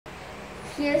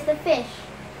Here's the fish.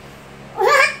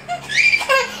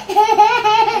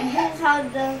 And this is how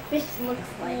the fish looks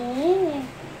like.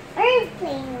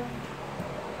 Airplane.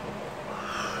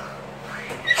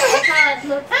 That's how it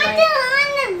looks I like. don't want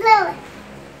to blow it.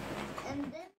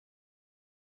 And then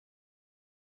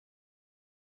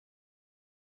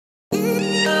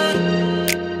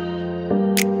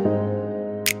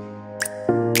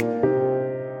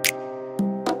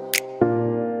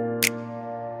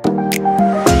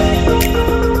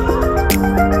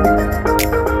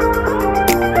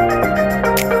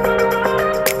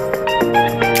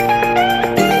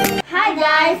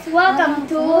welcome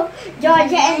to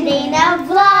Georgia and Dana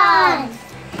Vlogs.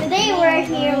 Today we're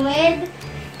here with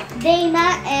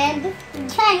Dana and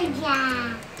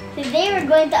Georgia. Today we're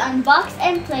going to unbox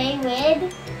and play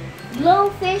with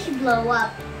Blowfish Blow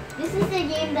Up. This is a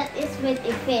game that is with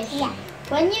a fish. Yeah.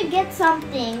 When you get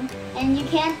something and you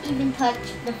can't even touch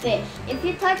the fish, if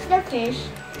you touch the fish,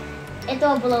 it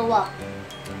will blow up.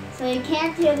 So you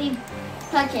can't really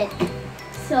touch it.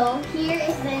 So here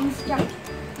is the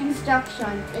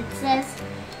instructions. It says,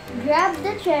 grab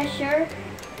the treasure,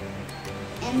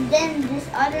 and then this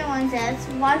other one says,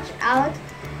 watch out,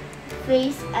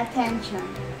 face attention.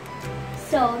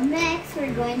 So next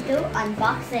we're going to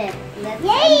unbox it. Let's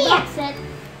unbox it.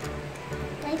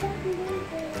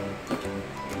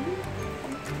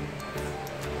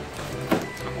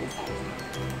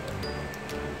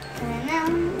 And now,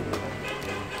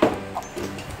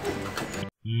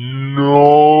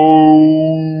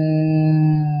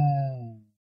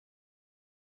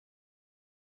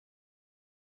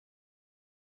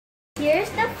 here's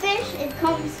the fish it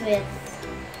comes with.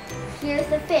 Here's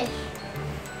the fish.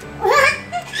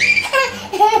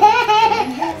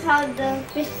 And this is how the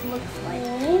fish looks like.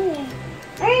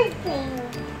 Airplane.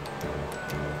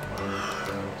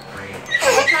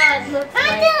 That's how it looks I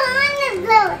like. don't want to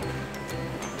blow it.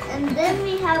 And then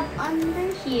we have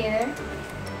under here,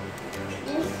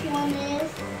 this one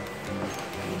is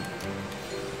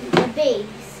the base.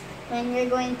 When you're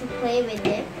going to play with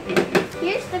it,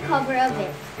 here's the cover of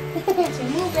it. Let's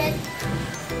remove it.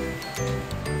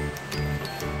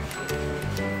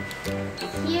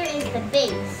 Here is the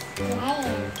base.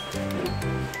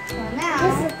 So now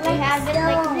we have it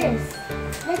like this.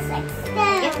 Looks like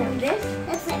Get stones. from this.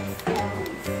 Looks like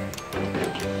stones.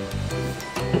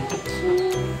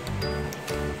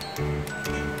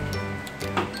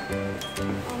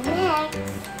 And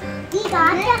next, we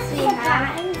got Next the we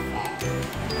have surprises.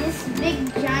 this big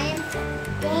giant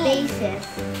bases.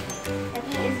 That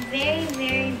is very,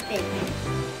 very big.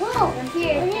 Whoa! So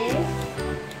here it is.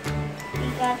 We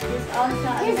got this also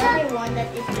another one that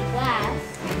is the glass.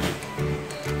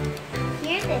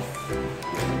 Here it is.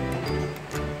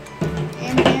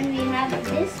 And then we have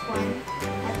this one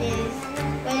that is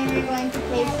when we're going to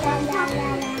play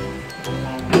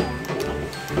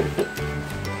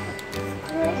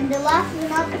And the last but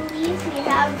not the least, we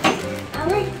have Our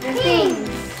the things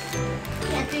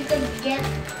that we could get.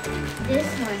 This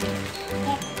one.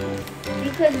 We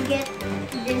could get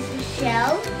this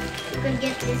shell. We could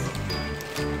get this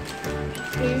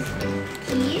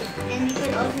key, and we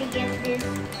could also get this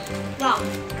box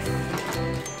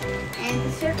and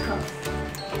the circle.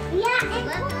 Yeah, and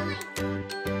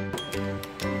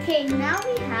Okay, now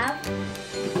we have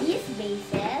these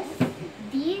bases.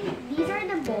 These are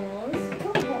the bowls.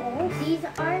 These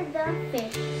are the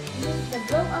fish. This is the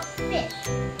blow up fish.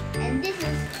 And this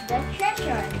is the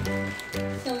treasure.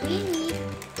 So we need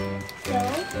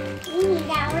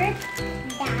our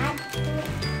dad.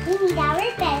 We need our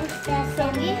pencils. So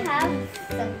we have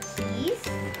some keys.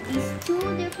 These two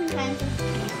different kinds of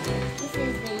keys. This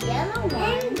is the yellow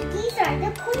one. And these are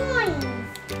the coins.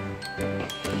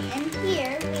 And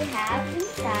here we have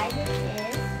inside it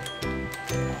is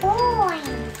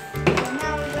Coins. so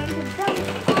now we're going to dump it.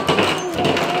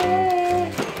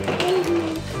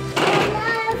 A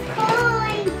lot of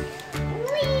coins.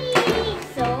 Whee!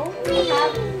 So we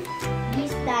have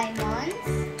these diamonds.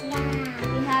 Yeah.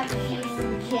 We have these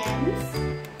gems.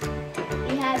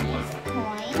 We have these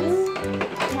coins.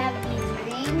 We have these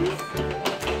rings.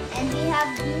 And we have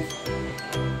these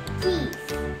keys.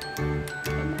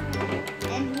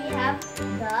 And we have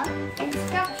the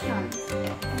instructions.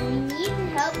 We need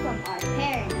help from our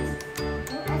parents.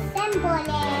 Assemble it.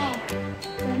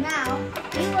 So now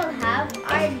we will have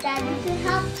our daddy to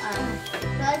help us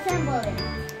to assemble it.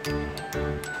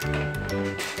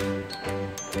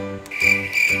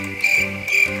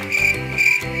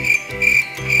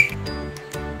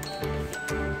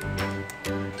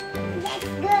 Let's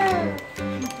go.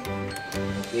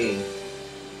 Okay,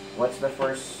 what's the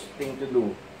first thing to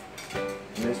do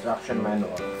in the instruction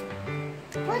manual?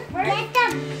 Get the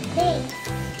base.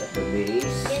 Get the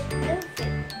base. Get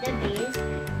the base.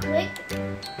 Click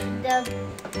the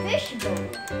fish bowl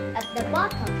at the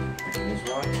bottom. This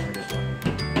one or this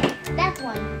one? That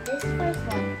one. This first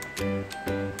one.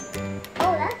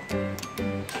 Oh, that one.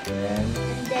 Then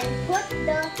And then put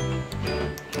the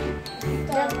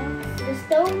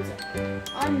stones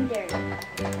under. stones.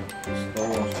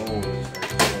 Oh, these are stones.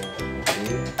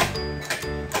 Okay.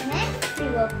 Next, we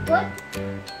will put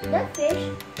the fish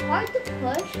hard to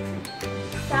push.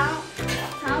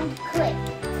 Sound click.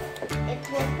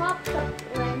 It will pop up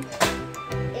when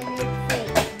in its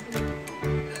face.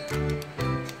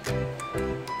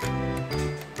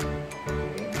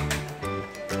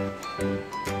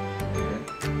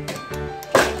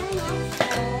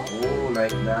 Oh,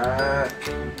 like that.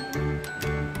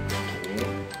 Okay.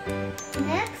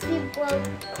 Next, we will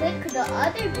click the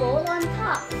other bowl on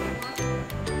top.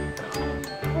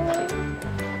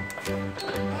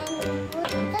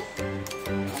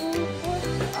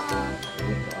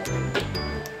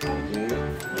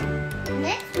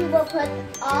 Next, we will put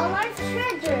all our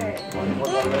treasure. What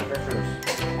are the treasures?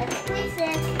 Let's place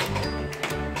it.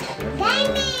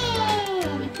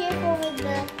 Diamond! Be careful with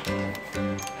the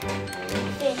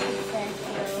fish, it says,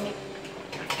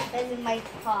 because it might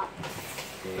pop.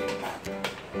 Okay.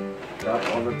 Got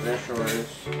all the treasures.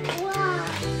 Wow!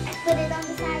 Put it on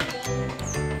the side.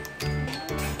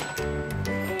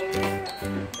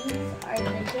 These are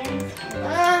the gems.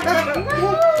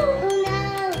 Oh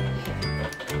no!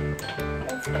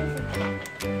 Let's place it.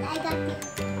 I got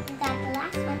the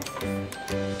last one.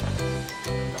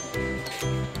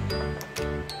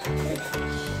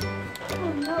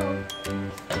 Oh no!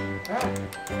 Ah,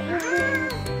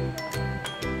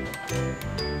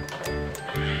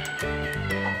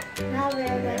 Now we're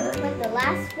going to put the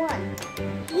last one.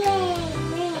 Yay,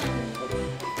 man!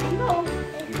 No,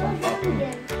 it goes down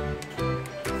again.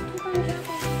 Keep on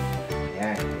dropping.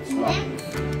 yeah, it's not.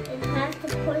 Next, it has to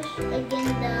push again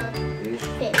the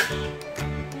Fish. fish.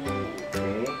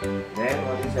 Okay. Then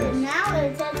what it says? Now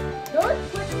it says,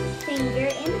 don't put finger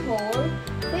in hole,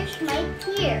 fish might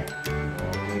tear.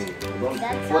 Okay. Don't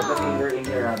That's put the all. finger in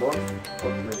here. Don't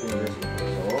put the fingers in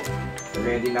here. So,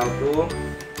 ready now to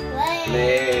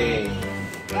play.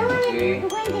 I'm Okay.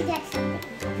 going to get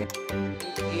something.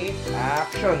 Okay.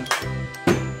 Action.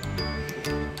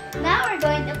 Now we're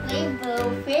going to play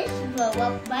Blowfish Blow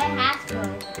Up by Hasbro.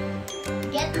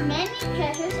 Get many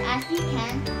treasures as you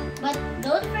can, but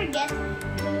don't forget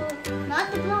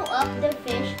not to blow up the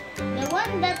fish. The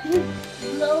one that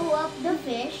blow up the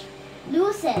fish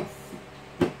loses.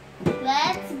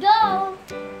 Let's go!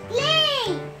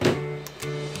 Play!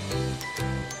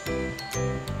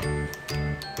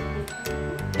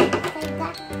 I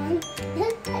got one.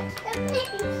 Don't touch the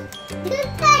fish.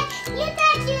 Don't touch. You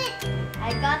touch it.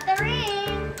 I got the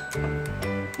ring.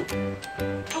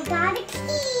 I got a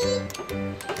key.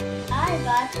 I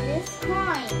got this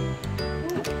coin.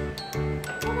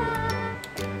 Ta-da!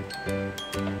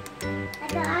 I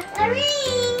got a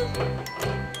ring.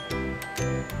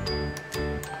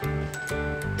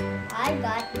 I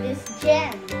got this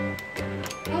gem.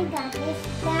 I got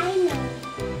this diamond.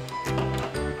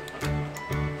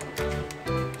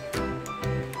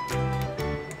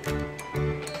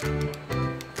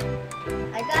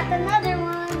 I got another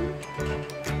one.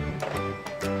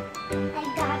 I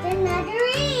got another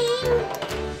ring.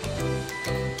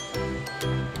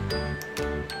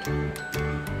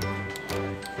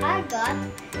 I got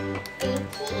a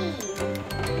key.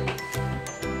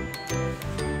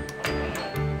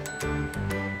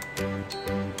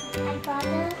 I got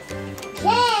a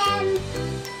gem.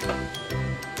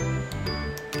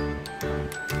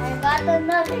 I got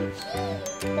another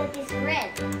key that is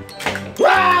red.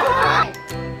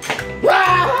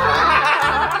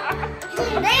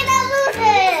 Dana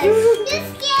loses! You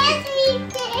scared me,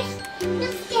 fish.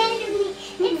 You scared me.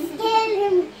 It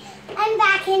scared me. I'm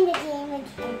back in the game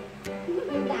again.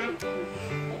 I'm back.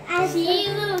 She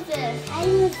loses.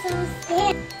 I'm so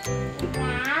scared.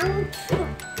 Round two.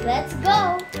 Let's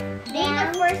go.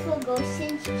 Dana first will go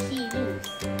since she loses.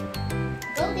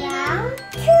 Go Dana. Round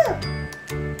two.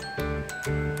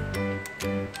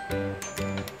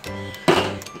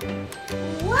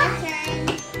 What?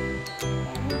 Turn.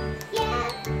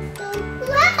 Yeah. So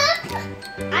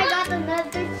I got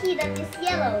another key that is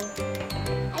yellow.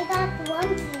 I got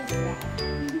one piece left.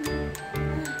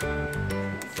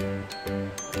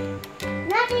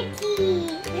 Another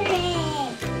key.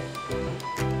 Hooray.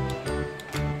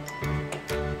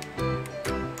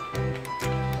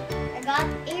 I got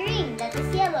a ring that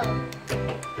is yellow.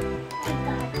 I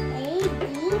got a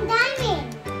green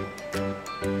diamond.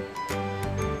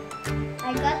 I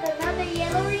the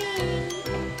yellow ring.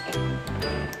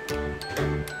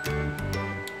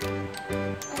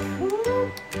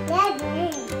 Red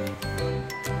ring.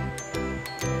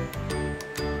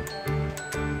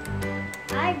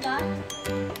 I got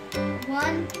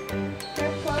one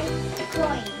purple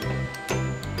coin.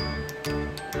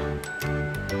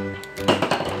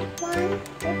 One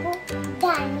purple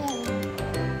diamond.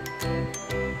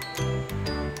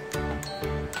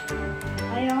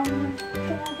 I almost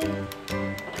got it.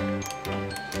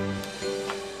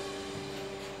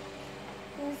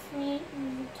 This way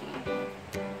we can.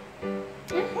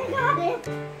 I got it.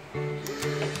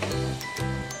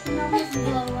 Now let's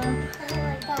blow up. Oh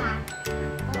my god.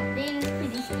 Oh, David's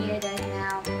pretty scared right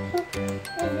now.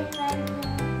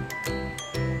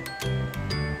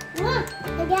 Look,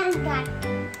 again got.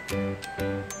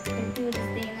 Let's do this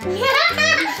thing now.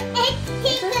 It's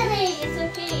It's okay. It's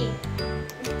okay.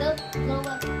 It's still blow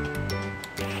up.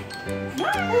 Oh!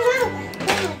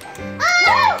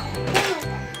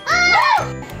 Oh!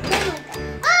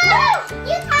 Oh!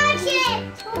 You touched it!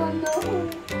 Oh no.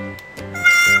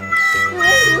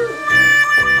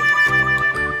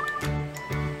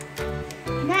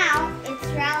 Now it's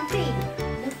round 3,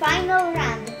 the final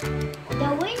round. The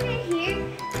winner here,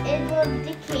 it will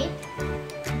dictate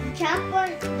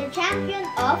the champion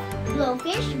of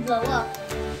Blowfish Blow Up.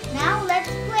 Now let's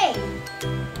play.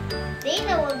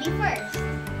 Dana will be first.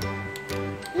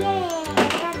 Yay!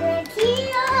 Number 2.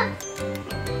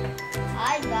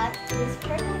 I got this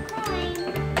purple coin.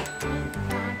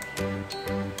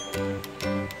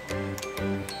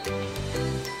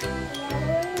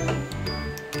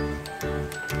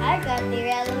 I got the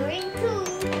yellow ring too.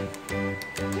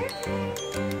 Your turn.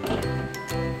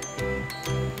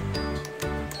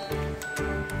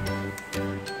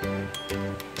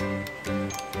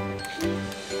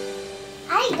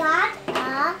 I got a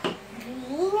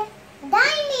green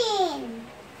diamond.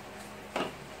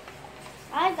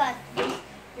 I got this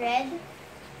red.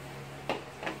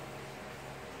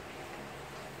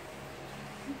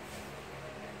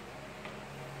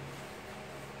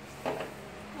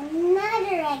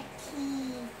 Another red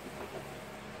key.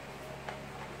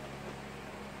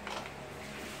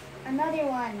 Another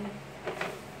one.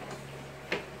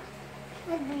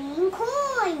 A green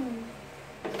coin.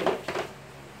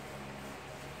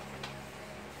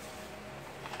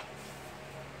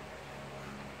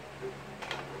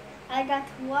 I got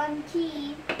one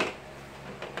key.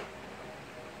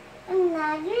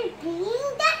 Another green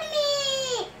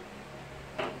diamond.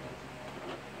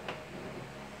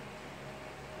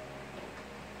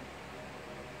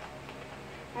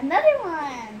 Another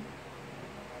one.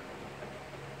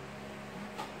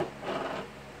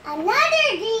 Another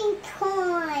green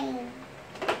coin.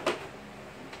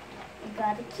 I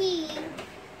got a key.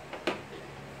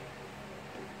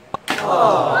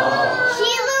 Oh.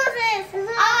 She loses.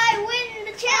 I win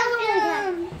the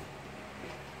champion.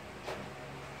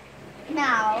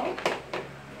 Now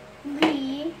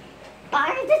we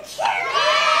are the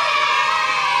champions.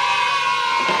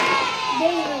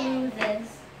 They loses.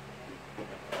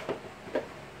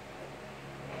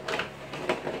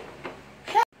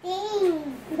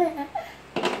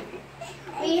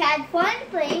 We had fun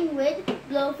playing with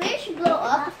Blowfish Blow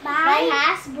Up by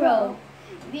Hasbro.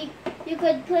 You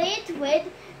could play it with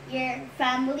your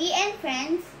family and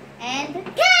friends and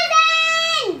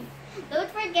cousins! Don't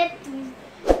forget to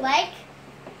like,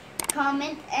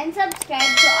 comment, and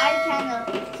subscribe to our channel.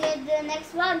 See you in the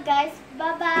next vlog, guys.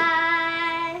 Bye-bye!